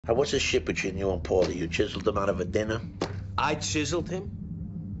What's the shit between you and Paulie? You chiseled him out of a dinner? I chiseled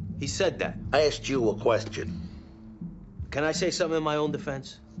him? He said that. I asked you a question. Can I say something in my own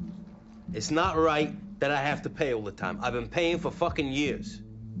defense? It's not right that I have to pay all the time. I've been paying for fucking years.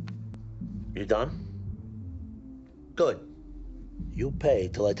 You done? Good. You pay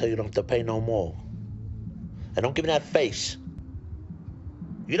till I tell you don't have to pay no more. And don't give me that face.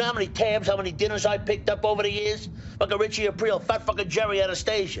 You know how many tabs, how many dinners I picked up over the years? Fucking Richie Aprile, fat fucking Jerry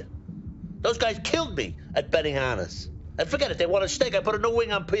Anastasia. Those guys killed me at Benihana's. And forget it, they want a steak, I put a new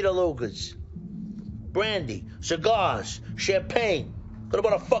wing on Peter Luger's. Brandy, cigars, champagne. Could have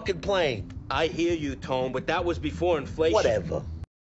bought a fucking plane. I hear you, Tone, but that was before inflation. Whatever.